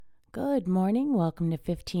Good morning. Welcome to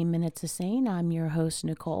 15 Minutes of Sane. I'm your host,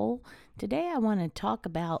 Nicole. Today I want to talk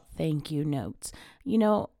about thank you notes.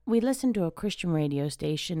 We listen to a Christian radio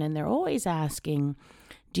station and they're always asking,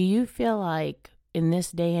 do you feel like in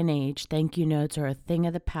this day and age, thank you notes are a thing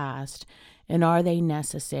of the past and are they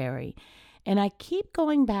necessary? And I keep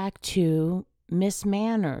going back to Miss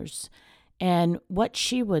Manners and what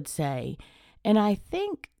she would say. And I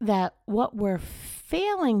think that what we're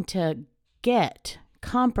failing to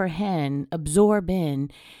comprehend, absorb in,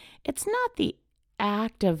 it's not the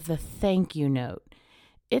act of the thank you note.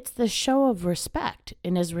 It's the show of respect.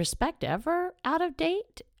 And is respect ever out of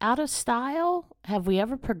date, out of style? Have we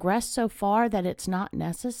ever progressed so far that it's not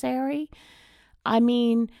necessary? I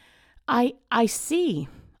see,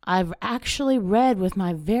 I've actually read with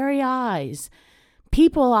my very eyes,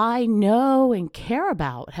 people I know and care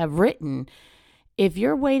about have written, if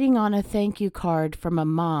you're waiting on a thank you card from a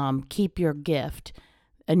mom, keep your gift.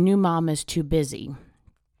 A new mom is too busy.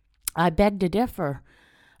 I beg to differ.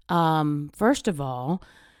 First of all,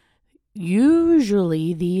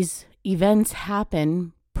 usually these events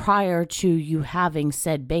happen prior to you having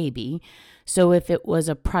said baby. So if it was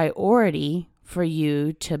a priority for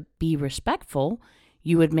you to be respectful,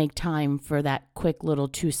 you would make time for that quick little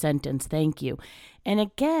 2-sentence thank you. And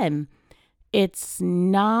again, it's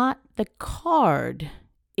not the card,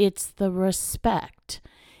 it's the respect.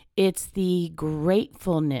 It's the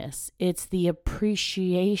gratefulness. It's the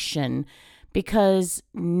appreciation, because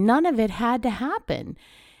none of it had to happen.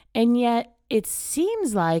 And yet it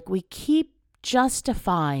seems like we keep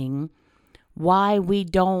justifying why we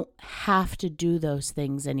don't have to do those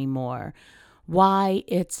things anymore, why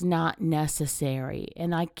it's not necessary.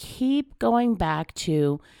 And I keep going back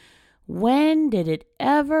to, when did it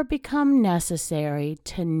ever become necessary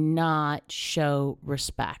to not show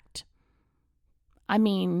respect?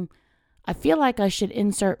 I feel like I should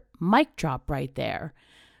insert mic drop right there.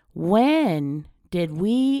 When did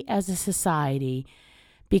we as a society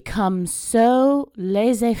become so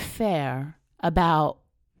laissez-faire about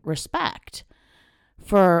respect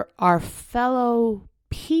for our fellow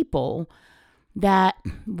people that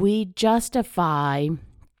we justify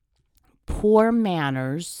poor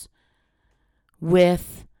manners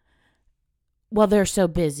with, well, they're so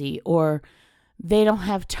busy, or they don't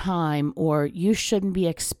have time, or you shouldn't be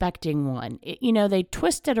expecting one. They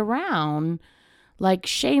twist it around like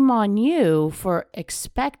shame on you for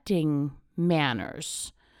expecting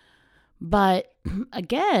manners. But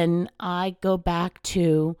again, I go back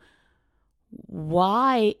to,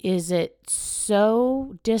 why is it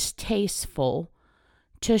so distasteful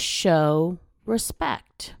to show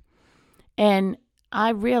respect? And I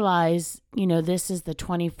realize, this is the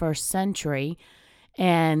 21st century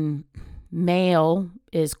and mail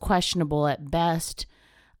is questionable at best.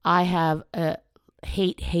 I have a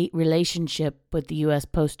hate relationship with the U.S.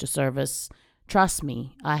 Postal Service. Trust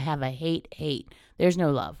me, I have a hate. There's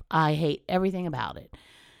no love. I hate everything about it.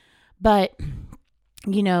 But,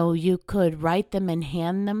 you could write them and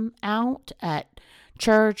hand them out at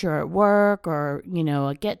church or at work or,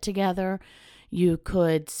 a get-together. You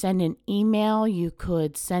could send an email. You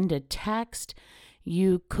could send a text.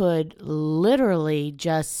 You could literally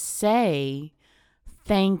just say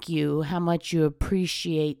thank you, how much you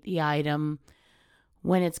appreciate the item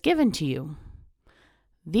when it's given to you.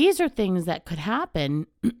 These are things that could happen,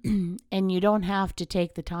 and you don't have to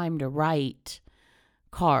take the time to write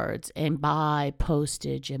cards and buy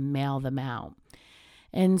postage and mail them out.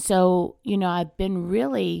 And so, I've been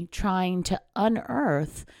really trying to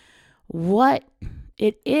unearth what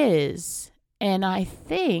it is. And I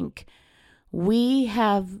think we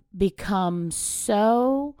have become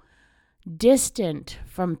so distant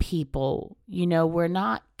from people. We're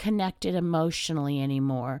not connected emotionally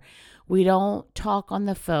anymore. We don't talk on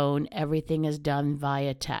the phone. Everything is done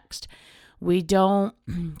via text. We don't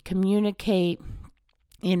communicate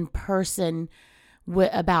in person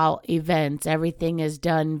about events. Everything is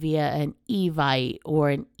done via an evite or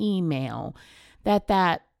an email.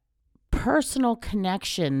 That personal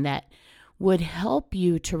connection that would help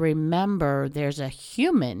you to remember there's a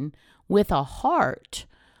human with a heart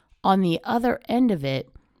on the other end of it,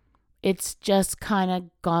 it's just kind of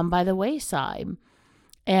gone by the wayside.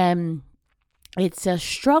 And it's a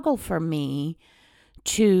struggle for me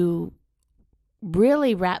to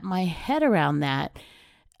really wrap my head around that,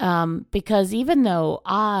 because even though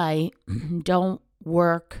I don't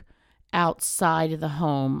work outside of the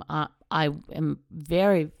home, I am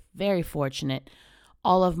very, very fortunate.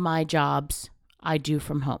 All of my jobs I do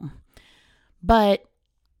from home.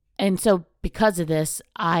 And so because of this,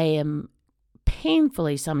 I am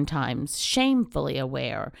painfully, sometimes shamefully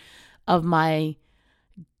aware of my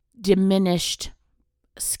diminished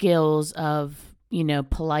skills of,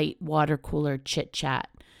 polite water cooler chit chat.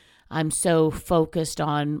 I'm so focused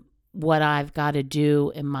on what I've got to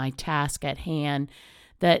do in my task at hand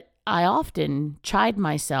that I often chide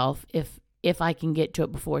myself if I can get to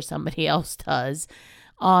it before somebody else does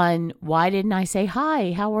on why didn't I say,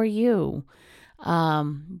 hi, how are you?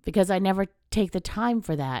 Because I never take the time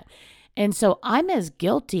for that. And so I'm as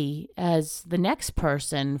guilty as the next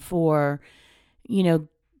person for,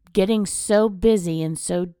 getting so busy and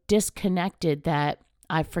so disconnected that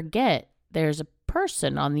I forget there's a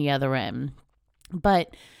person on the other end.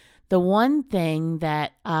 But the one thing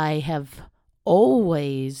that I have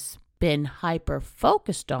always been hyper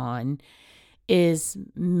focused on is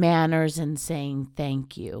manners and saying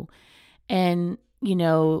thank you. And,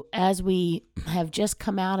 as we have just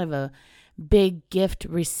come out of a big gift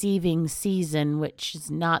receiving season, which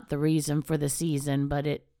is not the reason for the season, but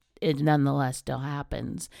it nonetheless still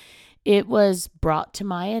happens. It was brought to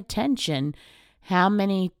my attention how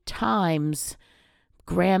many times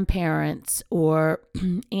grandparents or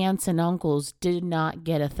aunts and uncles did not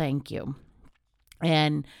get a thank you.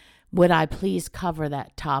 And would I please cover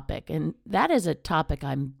that topic? And that is a topic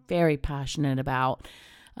I'm very passionate about.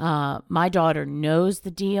 My daughter knows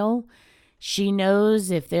the deal. She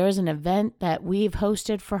knows if there's an event that we've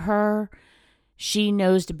hosted for her, she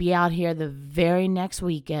knows to be out here the very next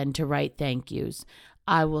weekend to write thank yous.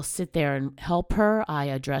 I will sit there and help her. I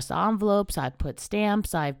address envelopes. I put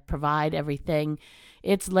stamps. I provide everything.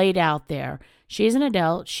 It's laid out there. She's an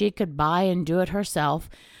adult. She could buy and do it herself.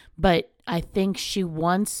 But I think she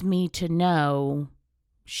wants me to know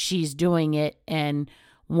she's doing it and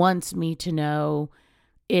wants me to know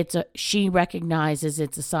she recognizes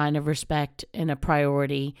it's a sign of respect and a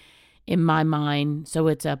priority in my mind, so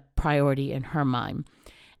it's a priority in her mind.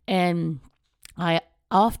 And I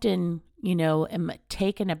often, am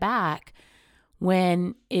taken aback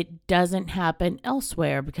when it doesn't happen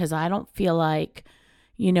elsewhere because I don't feel like,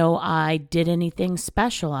 I did anything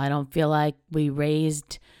special. I don't feel like we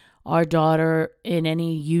raised our daughter in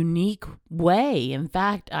any unique way. In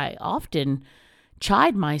fact, I often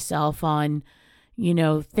chide myself on,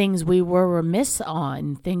 things we were remiss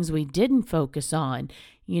on, things we didn't focus on.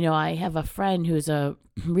 I have a friend who's a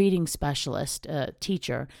reading specialist, a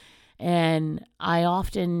teacher, and I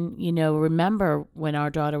often, remember when our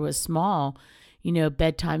daughter was small,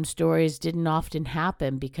 bedtime stories didn't often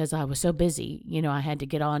happen because I was so busy. I had to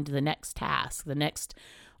get on to the next task, the next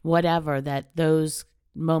whatever, that those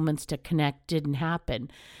moments to connect didn't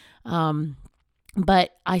happen.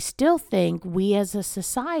 But I still think we as a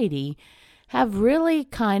society have really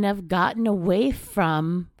kind of gotten away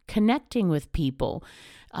from connecting with people.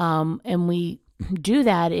 And we do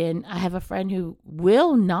that I have a friend who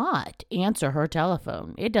will not answer her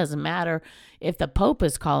telephone. It doesn't matter if the Pope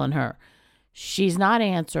is calling her. She's not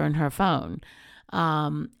answering her phone.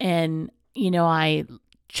 And I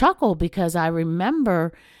chuckle because I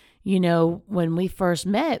remember, when we first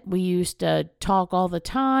met, we used to talk all the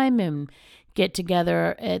time and get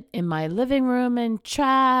together in my living room and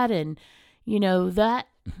chat. And,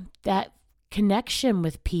 that connection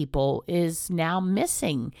with people is now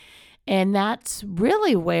missing. And that's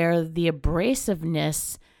really where the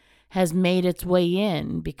abrasiveness has made its way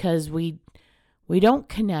in, because we don't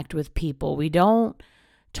connect with people. We don't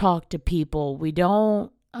talk to people. We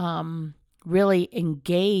don't really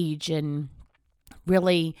engage, and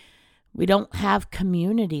really we don't have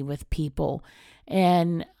community with people.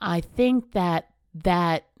 And I think that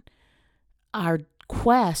our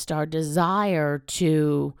quest, our desire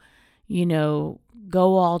to,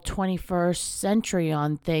 go all 21st century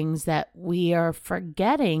on things, that we are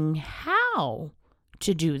forgetting how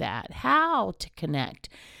to do that, how to connect.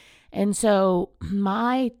 And so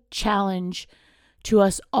my challenge to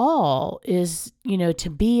us all is, to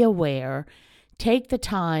be aware, take the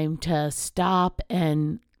time to stop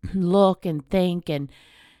and look and think, and,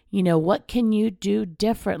 what can you do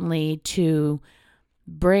differently to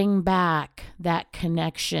bring back that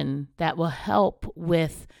connection that will help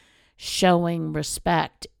with showing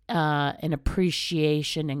respect and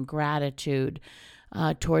appreciation and gratitude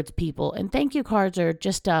towards people. And thank you cards are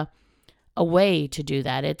just a way to do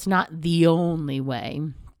that. It's not the only way.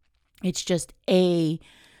 It's just a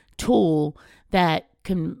tool that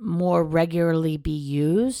can more regularly be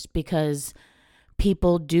used, because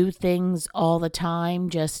people do things all the time,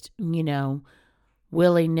 just,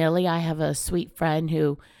 willy-nilly. I have a sweet friend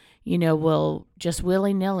who, will just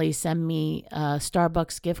willy-nilly send me a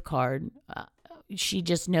Starbucks gift card. She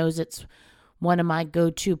just knows it's one of my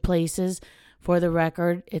go-to places For the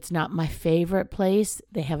record, it's not my favorite place.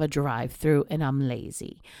 They have a drive-through and I'm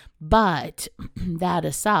lazy. But that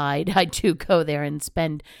aside, I do go there and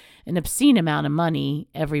spend an obscene amount of money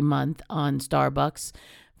every month on Starbucks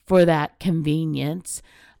for that convenience,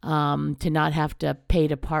 to not have to pay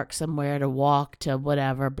to park somewhere, to walk to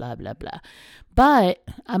whatever, blah, blah, blah. But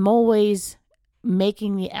I'm always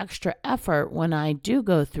making the extra effort when I do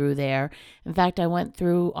go through there. In fact, I went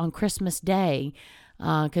through on Christmas Day,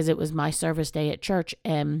 because it was my service day at church,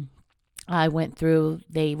 and I went through,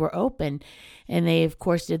 they were open, and they, of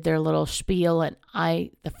course, did their little spiel, and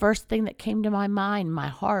the first thing that came to my mind, my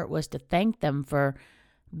heart, was to thank them for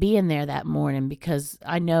being there that morning, because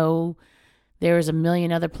I know there's a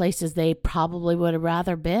million other places they probably would have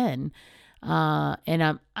rather been.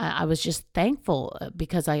 And I was just thankful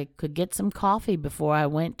because I could get some coffee before I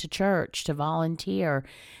went to church to volunteer.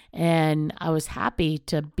 And I was happy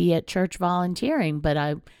to be at church volunteering,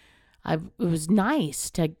 but it was nice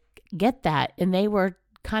to get that. And they were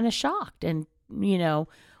kind of shocked and, wow,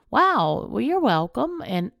 well, you're welcome.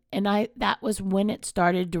 And that was when it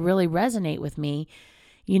started to really resonate with me,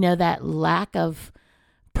 that lack of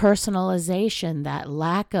personalization, that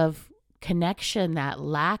lack of connection, that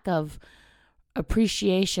lack of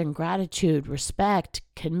appreciation, gratitude, respect,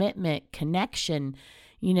 commitment, connection,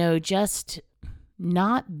 just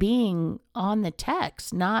not being on the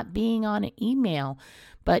text, not being on an email,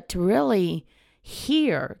 but to really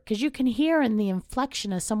hear, because you can hear in the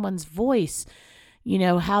inflection of someone's voice,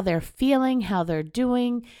 how they're feeling, how they're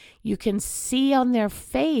doing. You can see on their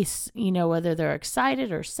face, whether they're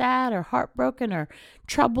excited or sad or heartbroken or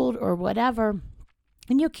troubled or whatever.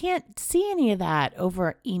 And you can't see any of that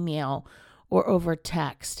over email or over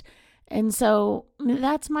text. And so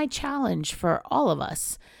that's my challenge for all of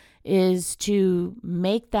us, is to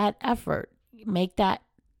make that effort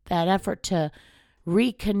to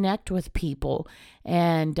reconnect with people.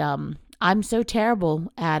 And I'm so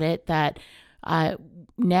terrible at it that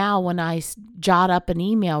now when I jot up an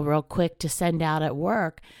email real quick to send out at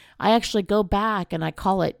work, I actually go back and I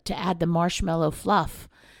call it to add the marshmallow fluff,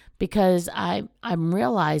 because I'm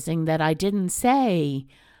realizing that I didn't say,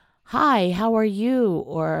 hi, how are you?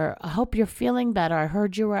 Or I hope you're feeling better. I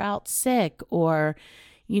heard you were out sick. Or,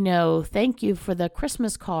 thank you for the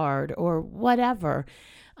Christmas card or whatever.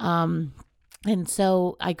 And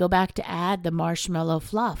so I go back to add the marshmallow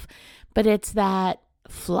fluff. But it's that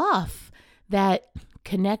fluff that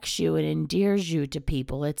connects you and endears you to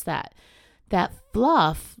people. It's that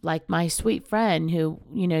fluff, like my sweet friend who,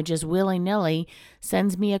 just willy-nilly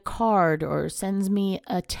sends me a card or sends me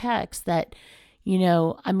a text that,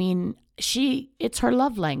 it's her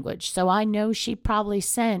love language. So I know she probably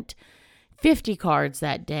sent 50 cards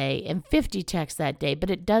that day and 50 texts that day, but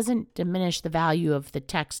it doesn't diminish the value of the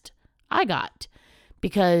text I got,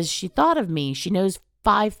 because she thought of me. She knows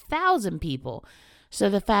 5,000 people. So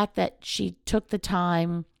the fact that she took the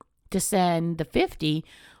time to send the 50,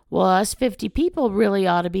 well, us 50 people really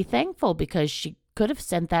ought to be thankful, because she could have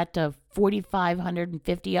sent that to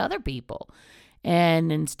 4,550 other people.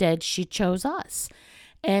 And instead she chose us.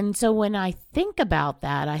 And so when I think about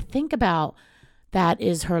that, I think about that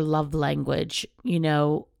is her love language.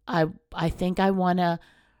 I think I want to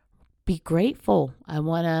be grateful. I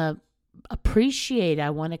want to appreciate. I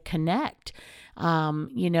want to connect.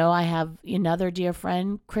 I have another dear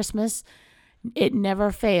friend, Christmas. It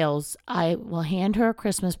never fails. I will hand her a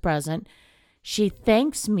Christmas present. She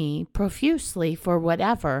thanks me profusely for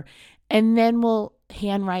whatever, and then we'll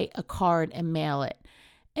handwrite a card and mail it.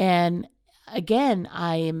 And again,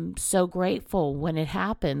 I am so grateful when it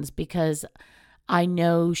happens, because I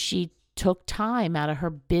know she took time out of her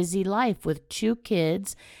busy life with 2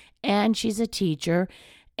 kids, and she's a teacher,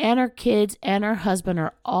 and her kids and her husband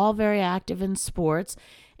are all very active in sports.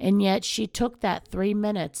 And yet she took that 3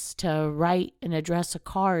 minutes to write and address a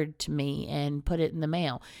card to me and put it in the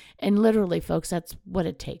mail. And literally, folks, that's what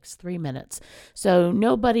it takes, 3 minutes. So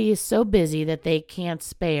nobody is so busy that they can't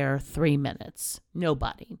spare 3 minutes.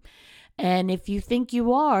 Nobody. And if you think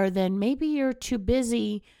you are, then maybe you're too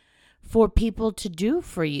busy for people to do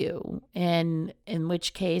for you. And in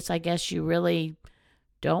which case, I guess you really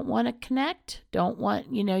don't want to connect,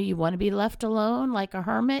 you want to be left alone like a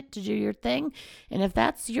hermit to do your thing. And if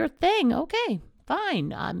that's your thing, okay,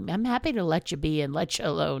 fine. I'm happy to let you be and let you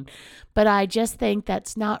alone. But I just think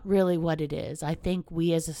that's not really what it is. I think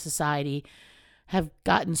we as a society have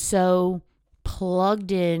gotten so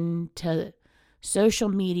plugged into social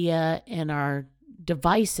media and our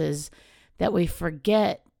devices that we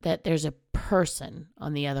forget that there's a person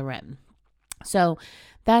on the other end. So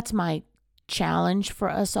that's my challenge for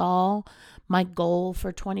us all. My goal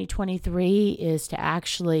for 2023 is to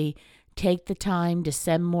actually take the time to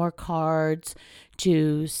send more cards,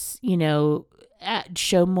 to,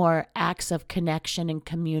 show more acts of connection and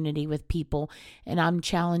community with people. And I'm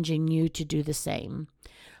challenging you to do the same.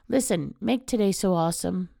 Listen, make today so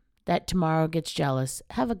awesome that tomorrow gets jealous.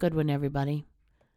 Have a good one, everybody.